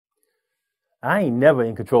I ain't never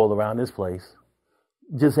in control around this place.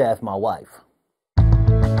 Just ask my wife.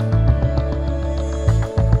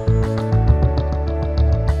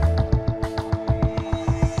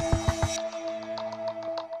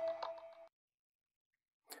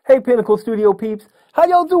 Hey Pinnacle Studio peeps, how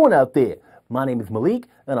y'all doing out there? My name is Maliek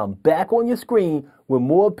and I'm back on your screen with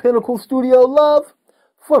more Pinnacle Studio love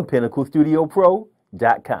from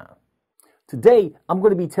PinnacleStudioPro.com. Today I'm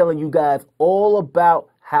going to be telling you guys all about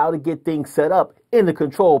how to get things set up in the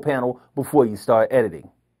control panel before you start editing.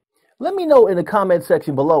 Let me know in the comment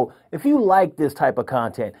section below if you like this type of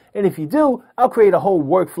content, and if you do, I'll create a whole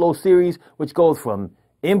workflow series which goes from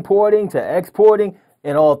importing to exporting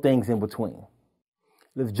and all things in between.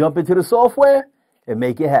 Let's jump into the software and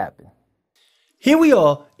make it happen. Here we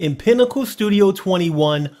are in Pinnacle Studio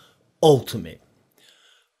 21 Ultimate.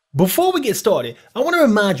 Before we get started, I want to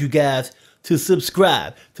remind you guys to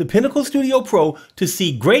subscribe to Pinnacle Studio Pro to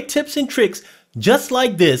see great tips and tricks just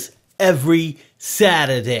like this every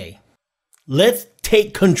Saturday. Let's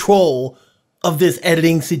take control of this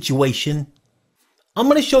editing situation. I'm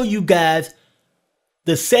going to show you guys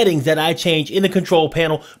the settings that I change in the control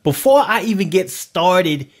panel before I even get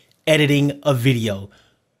started editing a video.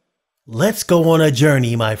 Let's go on a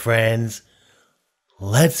journey, my friends.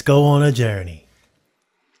 Let's go on a journey.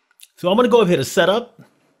 So I'm going to go over here to setup,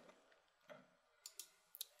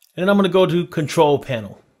 and then I'm going to go to control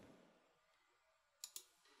panel.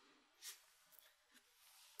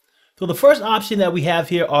 So the first option that we have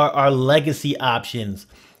here are our legacy options.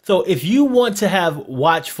 So if you want to have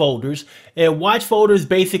watch folders, and watch folders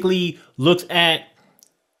basically looks at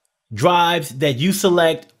drives that you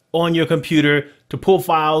select on your computer to pull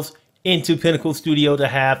files into Pinnacle Studio to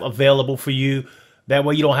have available for you. That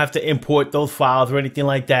way you don't have to import those files or anything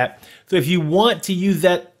like that. So if you want to use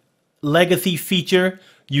that legacy feature,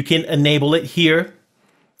 you can enable it here.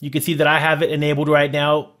 You can see that I have it enabled right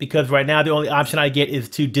now because right now the only option I get is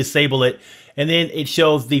to disable it. And then it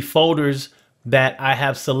shows the folders that I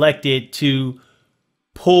have selected to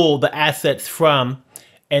pull the assets from,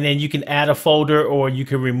 and then you can add a folder or you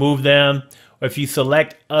can remove them, or if you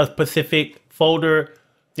select a specific folder,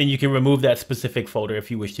 then you can remove that specific folder if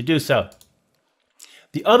you wish to do so.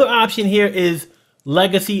 The other option here is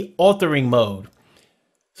legacy authoring mode.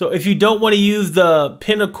 So if you don't want to use the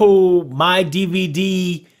Pinnacle My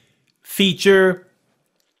DVD feature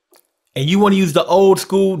and you want to use the old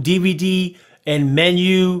school DVD and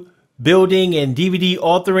menu building and DVD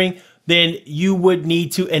authoring, then you would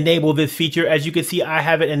need to enable this feature. As you can see, I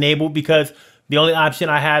have it enabled because the only option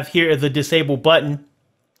I have here is a disable button.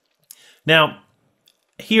 Now,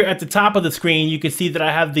 here at the top of the screen, you can see that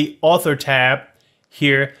I have the author tab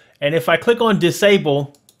here. And if I click on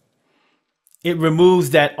disable, it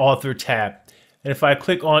removes that author tab. And if I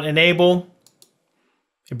click on enable,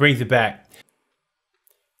 it brings it back.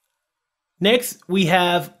 Next, we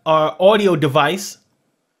have our audio device.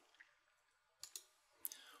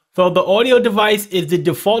 So the audio device is the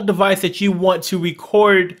default device that you want to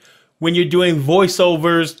record when you're doing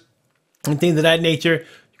voiceovers and things of that nature.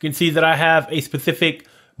 You can see that I have a specific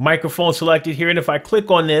microphone selected here. And if I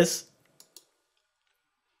click on this,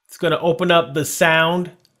 it's going to open up the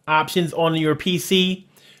sound options on your PC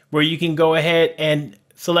where you can go ahead and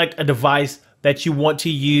select a device that you want to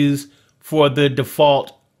use for the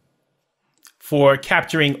default for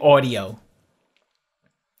capturing audio.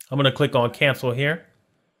 I'm going to click on cancel here.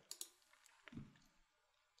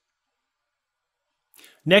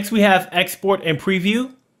 Next, we have export and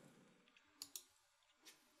preview.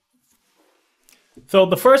 So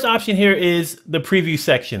the first option here is the preview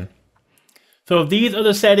section. So these are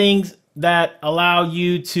the settings that allow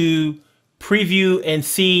you to preview and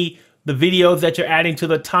see the videos that you're adding to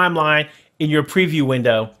the timeline in your preview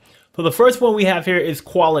window. So the first one we have here is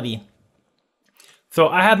quality. So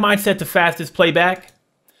I have mine set to fastest playback.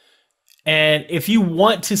 And if you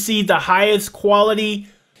want to see the highest quality,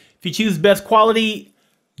 if you choose best quality,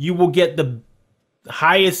 you will get the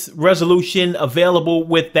highest resolution available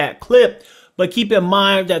with that clip. But keep in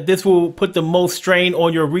mind that this will put the most strain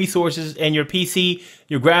on your resources and your PC,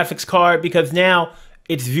 your graphics card, because now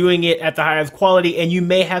it's viewing it at the highest quality and you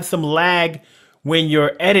may have some lag when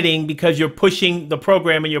you're editing because you're pushing the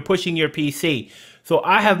program and you're pushing your PC. So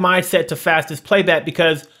I have mine set to fastest playback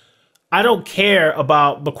because I don't care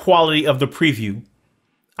about the quality of the preview.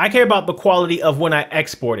 I care about the quality of when I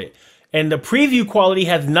export it. And the preview quality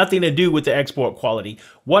has nothing to do with the export quality.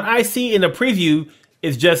 What I see in the preview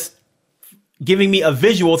is just giving me a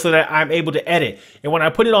visual so that I'm able to edit. And when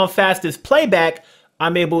I put it on fastest playback,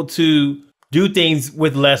 I'm able to do things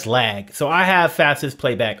with less lag. So I have fastest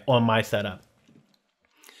playback on my setup.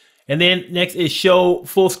 And then next is show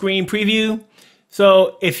full screen preview.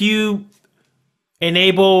 So if you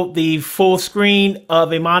enable the full screen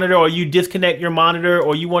of a monitor, or you disconnect your monitor,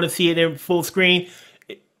 or you want to see it in full screen,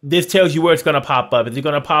 this tells you where it's going to pop up. Is it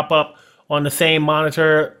going to pop up on the same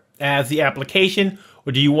monitor as the application,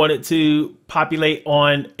 or do you want it to populate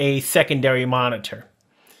on a secondary monitor?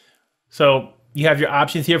 So you have your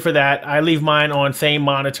options here for that. I leave mine on same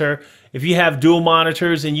monitor. If you have dual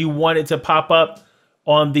monitors and you want it to pop up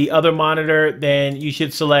on the other monitor, then you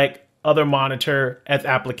should select other monitor as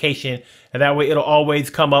application, and that way it'll always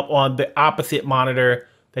come up on the opposite monitor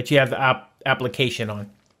that you have the application on.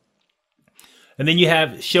 And then you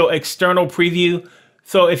have show external preview.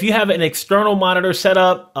 So if you have an external monitor set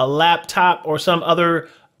up, a laptop or some other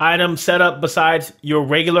item set up besides your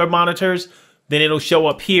regular monitors, then it'll show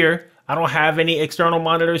up here. I don't have any external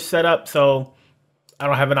monitors set up, so I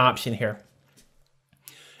don't have an option here.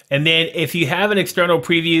 And then if you have an external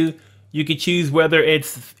preview, you can choose whether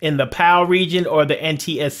it's in the PAL region or the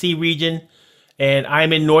NTSC region. And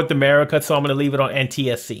I'm in North America, so I'm going to leave it on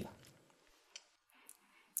NTSC.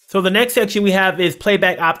 So the next section we have is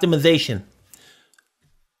Playback Optimization.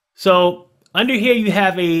 So under here, you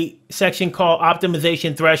have a section called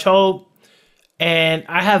Optimization Threshold. And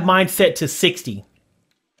I have mine set to 60.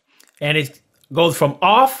 And it goes from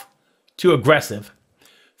off to aggressive.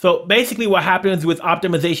 So basically what happens with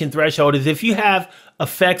optimization threshold is if you have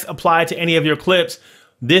effects applied to any of your clips,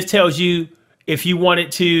 this tells you if you want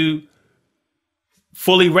it to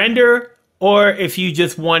fully render, or if you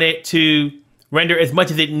just want it to render as much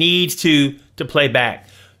as it needs to play back.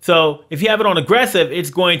 So if you have it on aggressive, it's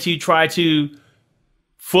going to try to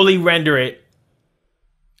fully render it.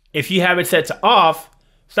 If you have it set to off,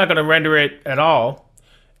 it's not going to render it at all.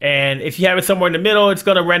 And if you have it somewhere in the middle, it's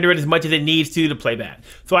going to render it as much as it needs to play back.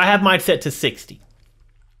 So I have mine set to 60.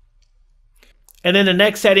 And then the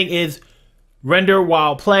next setting is render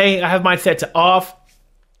while playing. I have mine set to off.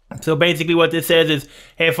 So basically what this says is,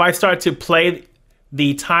 hey, if I start to play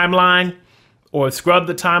the timeline or scrub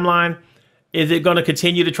the timeline, is it going to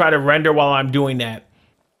continue to try to render while I'm doing that?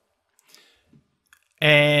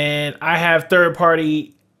 And I have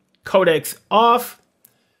third-party codecs off.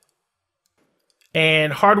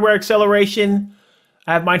 And hardware acceleration,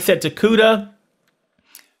 I have mine set to CUDA.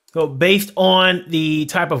 So based on the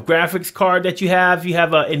type of graphics card that you have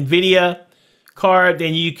a NVIDIA card,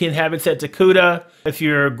 then you can have it set to CUDA. If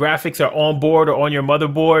your graphics are on board or on your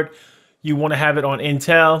motherboard, you want to have it on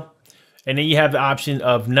Intel. And then you have the option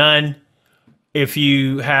of none if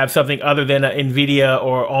you have something other than an NVIDIA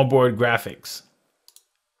or onboard graphics.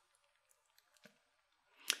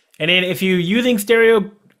 And then if you're using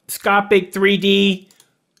stereoscopic 3D,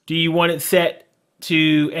 do you want it set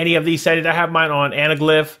to any of these settings? I have mine on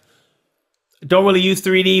anaglyph. Don't really use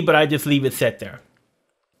 3D, but I just leave it set there.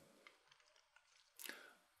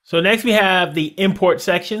 So next we have the import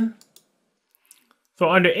section. So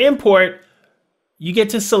under import, you get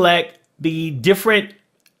to select the different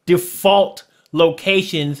default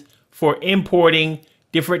locations for importing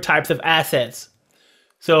different types of assets.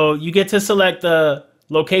 So you get to select the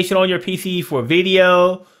location on your PC for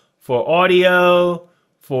video, for audio,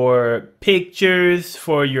 for pictures,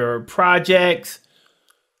 for your projects,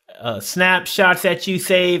 snapshots that you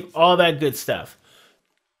save, all that good stuff.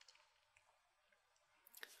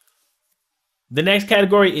 The next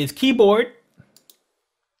category is keyboard.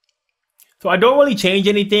 So I don't really change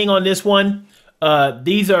anything on this one.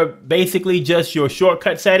 These are basically just your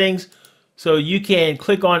shortcut settings. So you can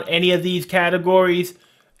click on any of these categories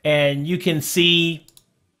and you can see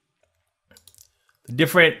the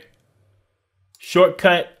different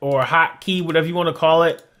shortcut or hotkey, whatever you want to call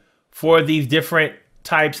it, for these different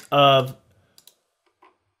types of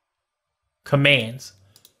commands.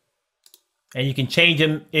 And you can change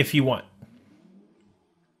them if you want.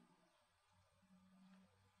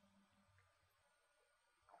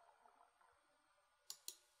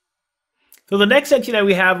 So the next section that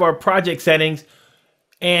we have are project settings,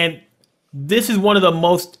 and this is one of the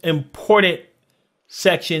most important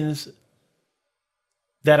sections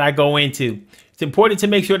that I go into. It's important to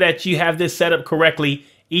make sure that you have this set up correctly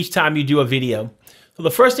each time you do a video. So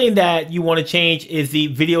the first thing that you want to change is the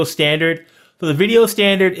video standard. So the video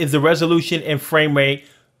standard is the resolution and frame rate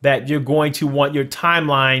that you're going to want your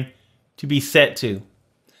timeline to be set to.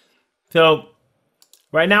 So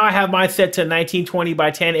right now I have mine set to 1920 by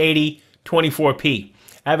 1080 24p.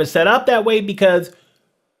 I have it set up that way because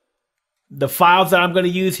the files that I'm going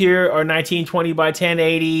to use here are 1920 by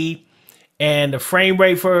 1080, and the frame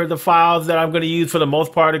rate for the files that I'm going to use for the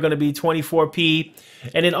most part are going to be 24p.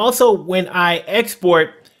 And then also when I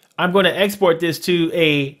export, I'm going to export this to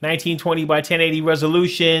a 1920 by 1080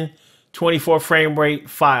 resolution, 24 frame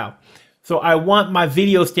rate file. So I want my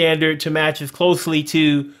video standard to match as closely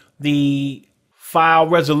to the file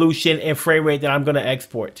resolution and frame rate that I'm going to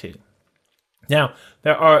export to. Now,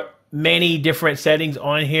 there are many different settings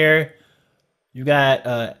on here. You've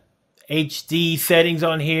got HD settings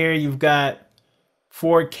on here. You've got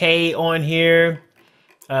 4K on here.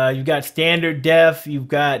 You've got standard def. You've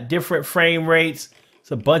got different frame rates.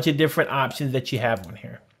 It's a bunch of different options that you have on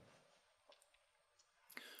here.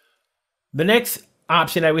 The next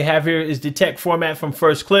option that we have here is detect format from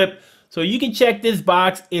first clip. So you can check this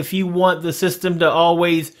box if you want the system to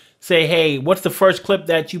always say, hey, what's the first clip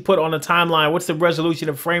that you put on the timeline? What's the resolution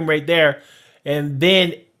and frame rate there? And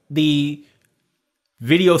then the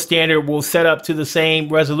video standard will set up to the same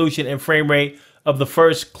resolution and frame rate of the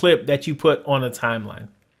first clip that you put on the timeline.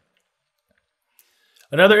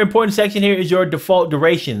 Another important section here is your default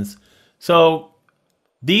durations. So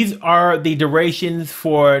these are the durations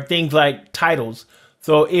for things like titles.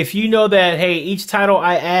 So if you know that, hey, each title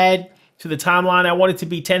I add to the timeline, I want it to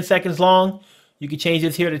be 10 seconds long, you can change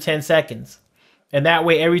this here to 10 seconds. And that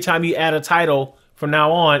way, every time you add a title from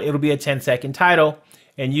now on, it'll be a 10-second title,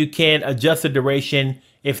 and you can adjust the duration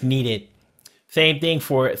if needed. Same thing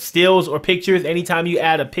for stills or pictures. Anytime you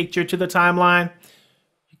add a picture to the timeline,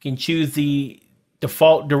 you can choose the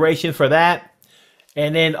default duration for that.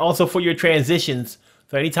 And then also for your transitions.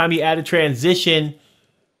 So anytime you add a transition,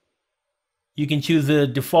 you can choose the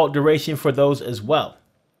default duration for those as well.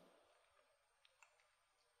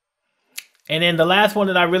 And then the last one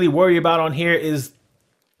that I really worry about on here is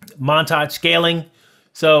montage scaling.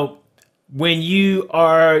 So when you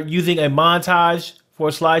are using a montage for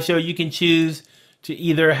a slideshow, you can choose to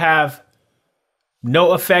either have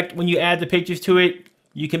no effect when you add the pictures to it.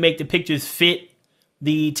 You can make the pictures fit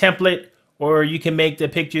the template, or you can make the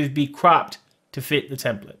pictures be cropped to fit the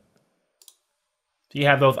template. So you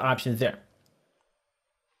have those options there.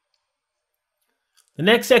 The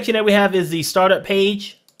next section that we have is the startup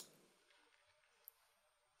page.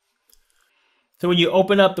 So when you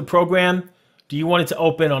open up the program, do you want it to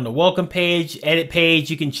open on the welcome page, edit page?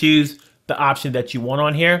 You can choose the option that you want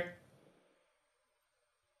on here.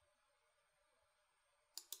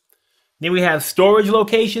 Then we have storage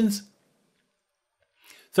locations.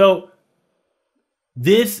 So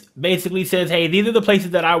this basically says, hey, these are the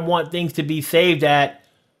places that I want things to be saved at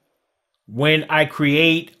when I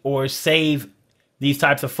create or save these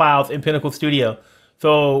types of files in Pinnacle Studio.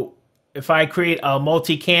 So if I create a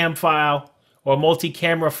multicam file or a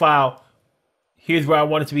multi-camera file, here's where I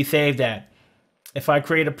want it to be saved at. If I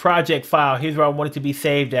create a project file, here's where I want it to be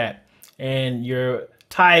saved at. And your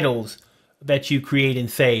titles that you create and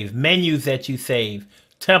save, menus that you save,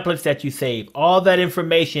 templates that you save, all that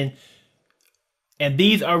information. And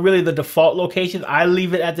these are really the default locations. I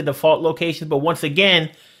leave it at the default locations, but once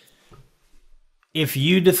again, if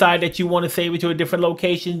you decide that you want to save it to a different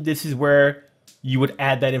location, this is where you would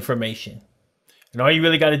add that information. And all you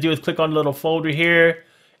really got to do is click on the little folder here,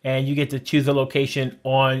 and you get to choose a location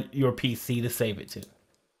on your PC to save it to.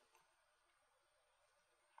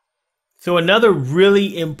 So another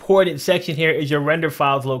really important section here is your render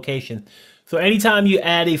files location. So anytime you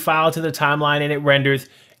add a file to the timeline and it renders,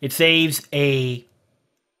 it saves a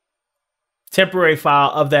temporary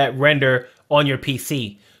file of that render on your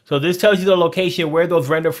PC. So this tells you the location where those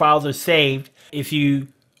render files are saved. If you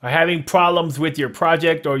are having problems with your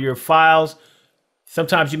project or your files,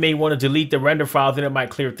 sometimes you may want to delete the render files and it might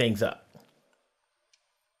clear things up.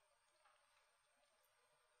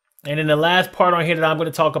 And then the last part on here that I'm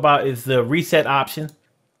going to talk about is the reset option.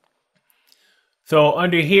 So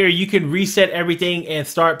under here, you can reset everything and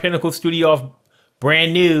start Pinnacle Studio off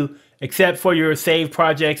brand new, except for your saved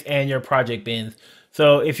projects and your project bins.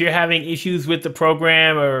 So if you're having issues with the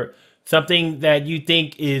program or something that you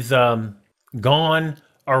think is gone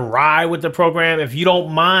awry with the program, if you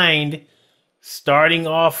don't mind starting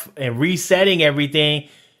off and resetting everything,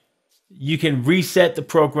 you can reset the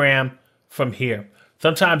program from here.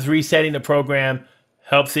 Sometimes resetting the program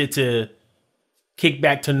helps it to kick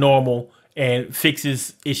back to normal and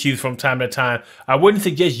fixes issues from time to time. I wouldn't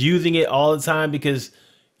suggest using it all the time, because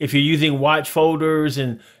if you're using watch folders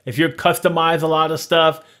and if you're customize a lot of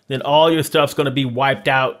stuff, then all your stuff's going to be wiped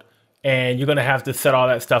out and you're going to have to set all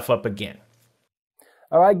that stuff up again.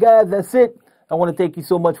 All right, guys, that's it. I want to thank you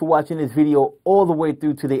so much for watching this video all the way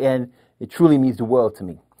through to the end. It truly means the world to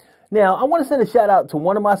me. Now, I want to send a shout out to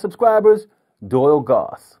one of my subscribers, Doyle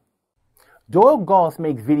Goss. Doyle Goss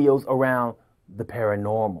makes videos around the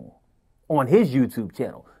paranormal on his YouTube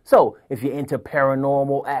channel. So if you're into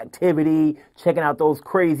paranormal activity, checking out those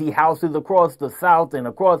crazy houses across the South and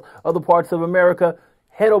across other parts of America,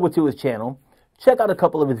 head over to his channel, check out a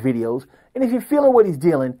couple of his videos, and if you're feeling what he's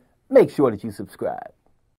dealing, make sure that you subscribe.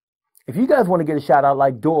 If you guys want to get a shout out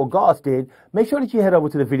like Doral Goss did, make sure that you head over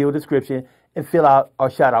to the video description and fill out our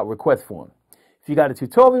shout out request form. If you got a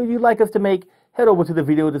tutorial you'd like us to make, head over to the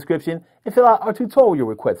video description and fill out our tutorial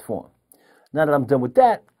request form. Now that I'm done with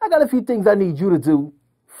that, I got a few things I need you to do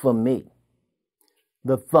for me.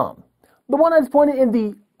 The thumb, the one that's pointed in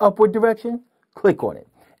the upward direction, click on it.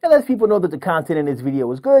 It lets people know that the content in this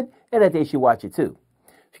video is good and that they should watch it too.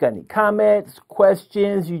 If you got any comments,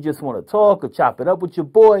 questions, you just want to talk or chop it up with your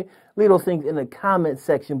boy, leave those things in the comment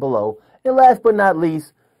section below. And last but not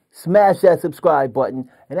least, smash that subscribe button.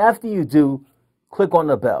 And after you do, click on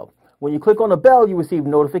the bell. When you click on the bell, you receive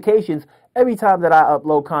notifications every time that I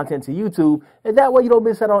upload content to YouTube. And that way you don't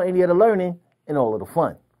miss out on any of the learning and all of the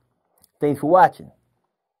fun. Thanks for watching.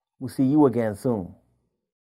 We'll see you again soon.